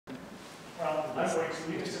Well, that's wait,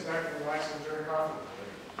 so you can sit back and relax and enjoy your coffee.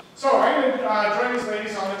 So I'm going to join these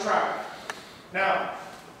ladies on the track. Now,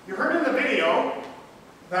 you heard in the video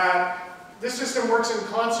that this system works in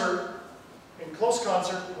concert, in close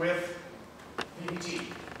concert with VVT.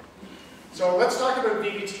 So let's talk about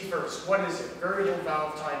VVT first. What is it? Variable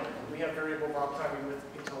valve timing. We have variable valve timing with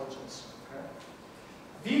intelligence. Okay?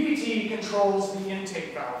 VVT controls the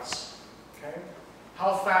intake valves. Okay?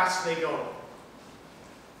 How fast they go.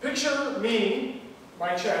 Picture me,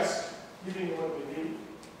 my chest, you being a little bit deep,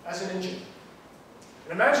 as an engine.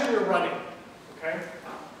 And imagine you're running. Okay?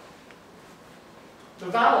 The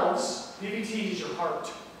valves, VVT is your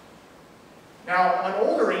heart. Now, on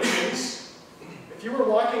older engines, if you were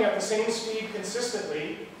walking at the same speed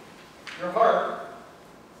consistently, your heart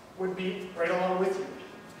would beat right along with you.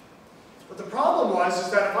 But the problem was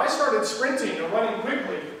is that if I started sprinting or running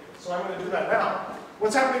quickly, so I'm going to do that now,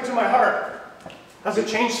 what's happening to my heart? Has it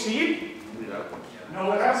changed speed?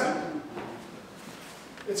 No, it hasn't.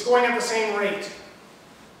 It's going at the same rate.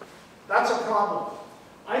 That's a problem.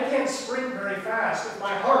 I can't sprint very fast if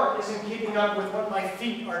my heart isn't keeping up with what my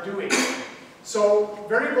feet are doing. So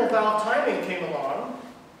variable valve timing came along,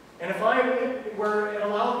 and where it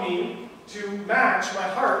allowed me to match my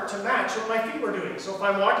heart to match what my feet were doing. So if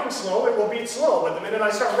I'm walking slow, it will beat slow, but the minute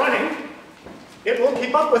I start running, it will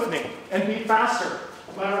keep up with me and beat faster,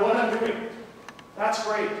 no matter what I'm doing. That's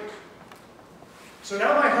great. So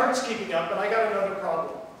now my heart's keeping up, but I got another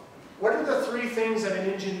problem. What are the three things that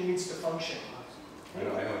an engine needs to function? I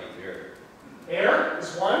know it needs air. Air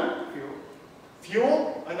is one.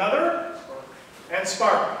 Fuel, another. And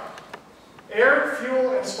spark. Air,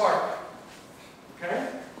 fuel, and spark. Okay?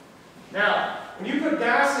 Now, when you put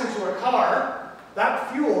gas into a car,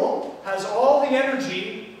 that fuel has all the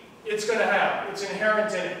energy it's going to have. It's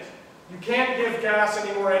inherent in it. You can't give gas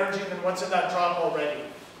any more energy than what's in that drop already.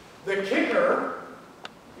 The kicker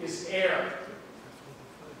is air.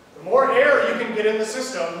 The more air you can get in the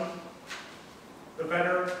system, the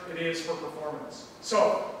better it is for performance.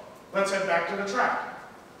 So, let's head back to the track.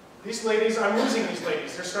 These ladies, I'm losing these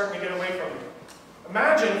ladies. They're starting to get away from me.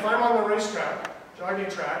 Imagine if I'm on the racetrack, jogging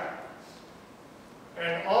track,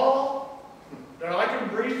 and all that I can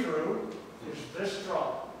breathe through is this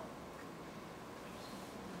straw.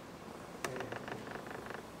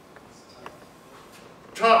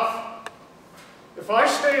 Tough. If I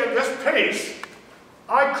stay at this pace,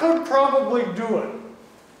 I could probably do it.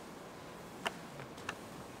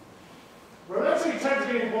 Well, let's say Ted's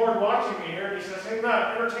getting bored watching me here, and he says, hey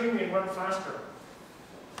Matt, entertain me and run faster.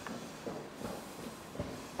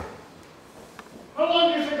 How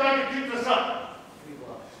long do you think I can keep this up?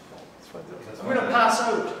 I'm going to pass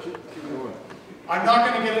out. I'm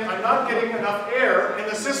not getting enough air in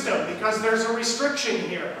the system because there's a restriction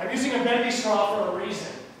here. I'm using a bendy straw for a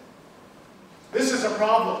reason. This is a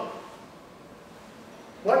problem.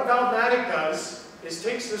 What Valvematic does is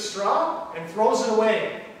takes the straw and throws it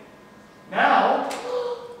away. Now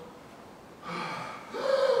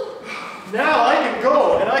I can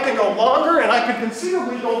go, and I can go longer, and I can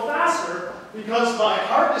conceivably go faster because my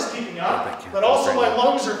heart is keeping up, but also my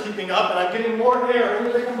lungs are keeping up, and I'm getting more air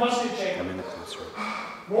into the combustion chamber.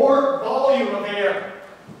 More volume of air.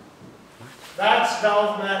 That's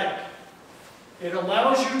Valvematic. It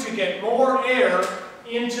allows you to get more air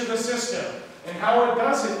into the system. And how it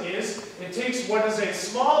does it is, it takes what is a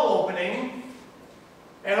small opening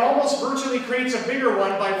and almost virtually creates a bigger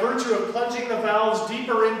one by virtue of plunging the valves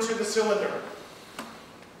deeper into the cylinder.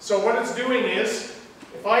 So what it's doing is,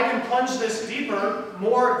 if I can plunge this deeper,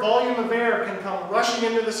 more volume of air can come rushing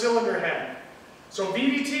into the cylinder head. So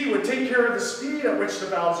VVT would take care of the speed at which the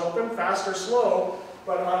valves open, fast or slow,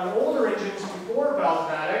 but on older engines before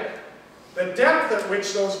Valvematic, the depth at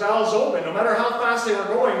which those valves open, no matter how fast they were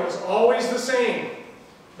going, was always the same.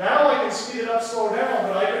 Now I can speed it up, slow down,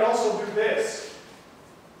 but I can also do this.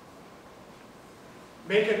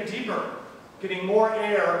 Make it deeper, getting more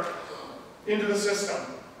air into the system,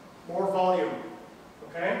 more volume.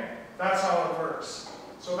 Okay? That's how it works.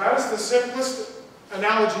 So that is the simplest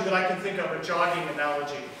analogy that I can think of, a jogging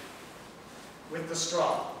analogy with the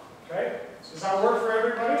straw. Okay? So does that work for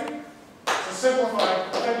everybody? It's a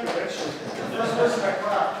simplified, thank you, Rich. First person I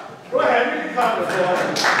clap. Go ahead, you can clap as well.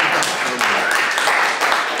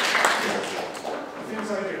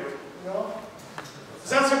 Things I do, you know?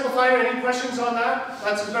 Does that simplify it? Any questions on that?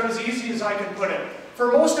 That's about as easy as I can put it.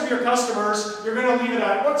 For most of your customers, you're going to leave it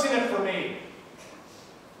at, what's in it for me?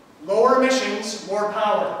 Lower emissions, more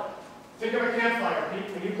power. Think of a campfire.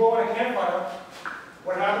 When you blow on a campfire,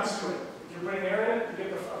 what happens to it? If you're putting air in it, you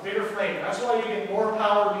get a bigger flame. That's why you get more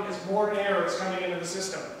power, because more air is coming into the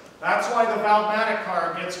system. That's why the Valvematic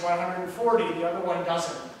car gets 140, the other one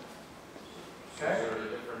doesn't. Okay? Is there a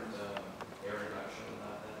different air induction in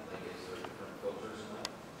that then? Like, is there different filters in that?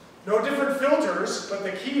 No different filters, but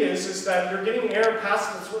the key is that you're getting air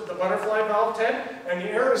past the butterfly valve, Ted, and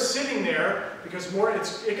the air is sitting there because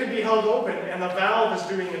it can be held open and the valve is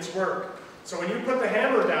doing its work. So when you put the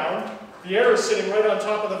hammer down, the air is sitting right on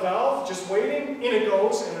top of the valve, just waiting, in it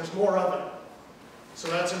goes, and there's more of it. So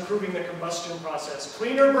that's improving the combustion process.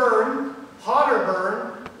 Cleaner burn, hotter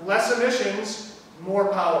burn, less emissions, more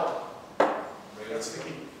power. That's the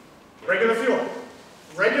key. Regular fuel.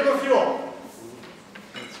 Regular fuel.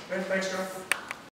 Okay, thanks, John.